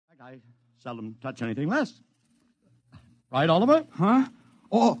I seldom touch anything less. Right, Oliver? Huh?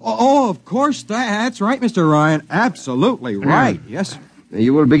 Oh, of course. That's right, Mr. Ryan. Absolutely right. Yes, sir.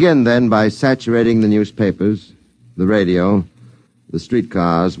 You will begin, then, by saturating the newspapers, the radio, the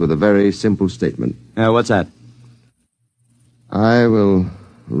streetcars with a very simple statement. What's that? I will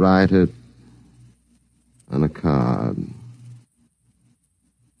write it on a card.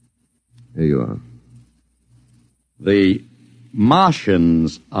 Here you are. The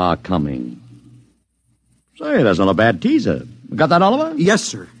Martians are coming. Say, that's not a bad teaser. Got that, Oliver? Yes,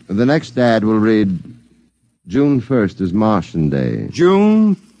 sir. The next ad will read, June 1st is Martian Day.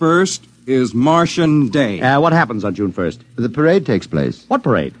 June 1st is Martian Day. What happens on June 1st? The parade takes place. What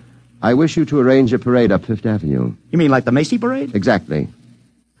parade? I wish you to arrange a parade up Fifth Avenue. You mean like the Macy Parade? Exactly.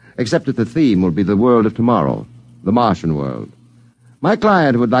 Except that the theme will be the world of tomorrow, the Martian world. My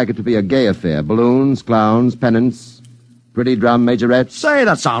client would like it to be a gay affair. Balloons, clowns, pennants, pretty drum majorettes. Say,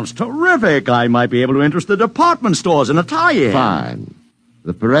 that sounds terrific. I might be able to interest the department stores in a tie-in. Fine.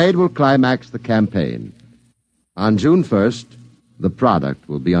 The parade will climax the campaign. On June 1st, the product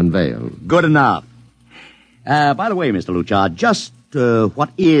will be unveiled. Good enough. By the way, Mr. Luchard, just what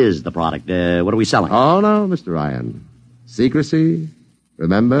is the product? What are we selling? Oh, no, Mr. Ryan. Secrecy,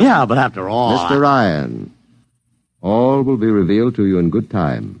 remember? Yeah, but after all... Mr. Ryan, all will be revealed to you in good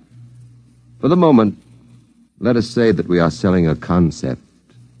time. For the moment, let us say that we are selling a concept.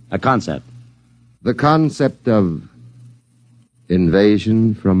 A concept? The concept of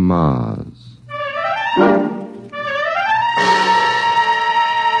invasion from Mars.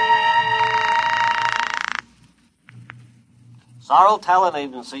 Sorrel Talent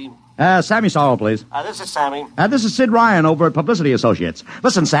Agency. Sammy Sorrell, please. This is Sammy. This is Sid Ryan over at Publicity Associates.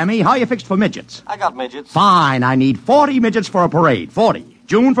 Listen, Sammy, how you fixed for midgets? I got midgets. Fine, I need 40 midgets for a parade. 40.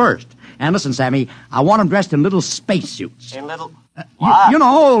 June 1st. And listen, Sammy, I want them dressed in little spacesuits. In little... What? You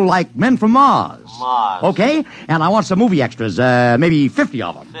know, like men from Mars. Mars. Okay? And I want some movie extras, maybe 50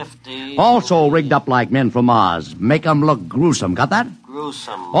 of them. 50. Also rigged up like men from Mars. Make them look gruesome. Got that?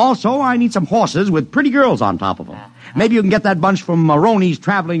 Gruesome. Also, I need some horses with pretty girls on top of them. Maybe you can get that bunch from Maroney's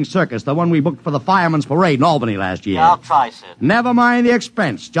Traveling Circus, the one we booked for the Fireman's Parade in Albany last year. Yeah, I'll try, Sid. Never mind the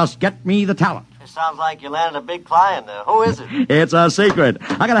expense. Just get me the talent. It sounds like you landed a big client there. Who is it? It's a secret.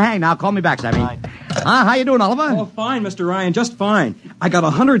 I gotta hang now. Call me back, Sammy. Right. How you doing, Oliver? Oh, fine, Mr. Ryan, just fine. I got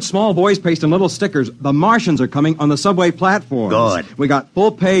 100 small boys pasting little stickers. The Martians are coming on the subway platforms. Good. We got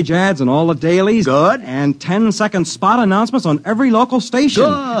full-page ads in all the dailies. Good. And 10-second spot announcements on every local station.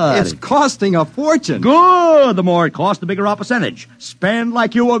 Good. It's costing a fortune. Good. The more it costs, the bigger our percentage. Spend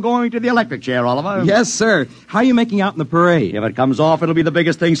like you were going to the electric chair, Oliver. Yes, sir. How are you making out in the parade? If it comes off, it'll be the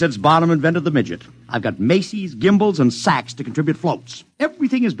biggest thing since Barnum invented the midget. I've got Macy's, Gimbals, and Saks to contribute floats.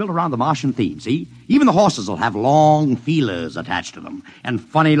 Everything is built around the Martian theme, see? Even the horses will have long feelers attached to them and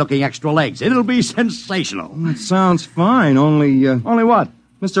funny-looking extra legs. It'll be sensational. That sounds fine, only... Only what?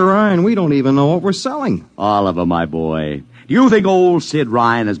 Mr. Ryan, we don't even know what we're selling. Oliver, my boy, do you think old Sid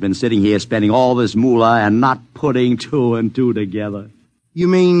Ryan has been sitting here spending all this moolah and not putting two and two together? You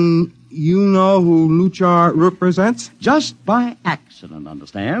mean you know who Luchar represents? Just by accident,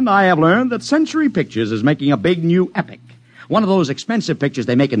 understand? I have learned that Century Pictures is making a big new epic. One of those expensive pictures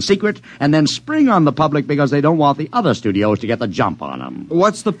they make in secret and then spring on the public because they don't want the other studios to get the jump on them.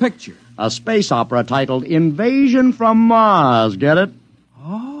 What's the picture? A space opera titled Invasion from Mars. Get it?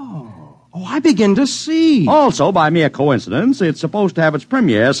 Oh, I begin to see. Also, by mere coincidence, it's supposed to have its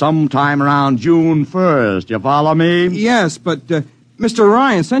premiere sometime around June 1st. You follow me? Yes, but Mr.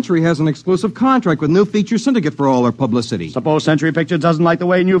 Ryan, Century has an exclusive contract with New Features Syndicate for all their publicity. Suppose Century Pictures doesn't like the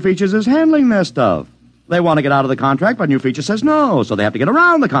way New Features is handling their stuff. They want to get out of the contract, but New Features says no, so they have to get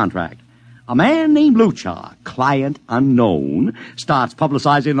around the contract. A man named Luchar, client unknown, starts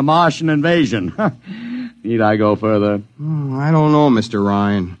publicizing the Martian invasion. Need I go further? Oh, I don't know, Mr.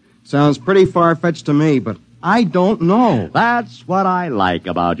 Ryan. Sounds pretty far-fetched to me, but I don't know. That's what I like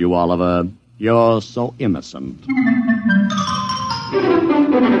about you, Oliver. You're so innocent.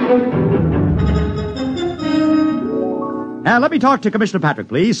 Now, let me talk to Commissioner Patrick,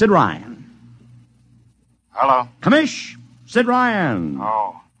 please. Sid Ryan. Hello. Commish, Sid Ryan.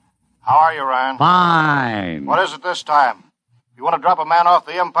 Oh. How are you, Ryan? Fine. What is it this time? You want to drop a man off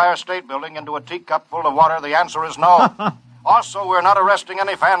the Empire State Building into a teacup full of water? The answer is no. Also, we're not arresting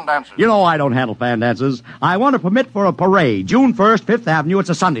any fan dancers. You know I don't handle fan dances. I want a permit for a parade. June 1st, 5th Avenue. It's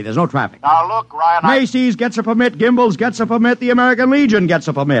a Sunday. There's no traffic. Now, look, Ryan, Macy's gets a permit. Gimbals gets a permit. The American Legion gets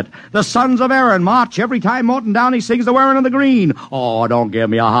a permit. The Sons of Erin march every time Morton Downey sings the Wearing of the Green. Oh, don't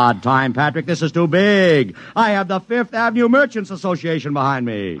give me a hard time, Patrick. This is too big. I have the 5th Avenue Merchants Association behind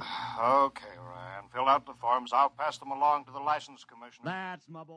me. Okay, Ryan. Fill out the forms. I'll pass them along to the license commissioner. That's my boy.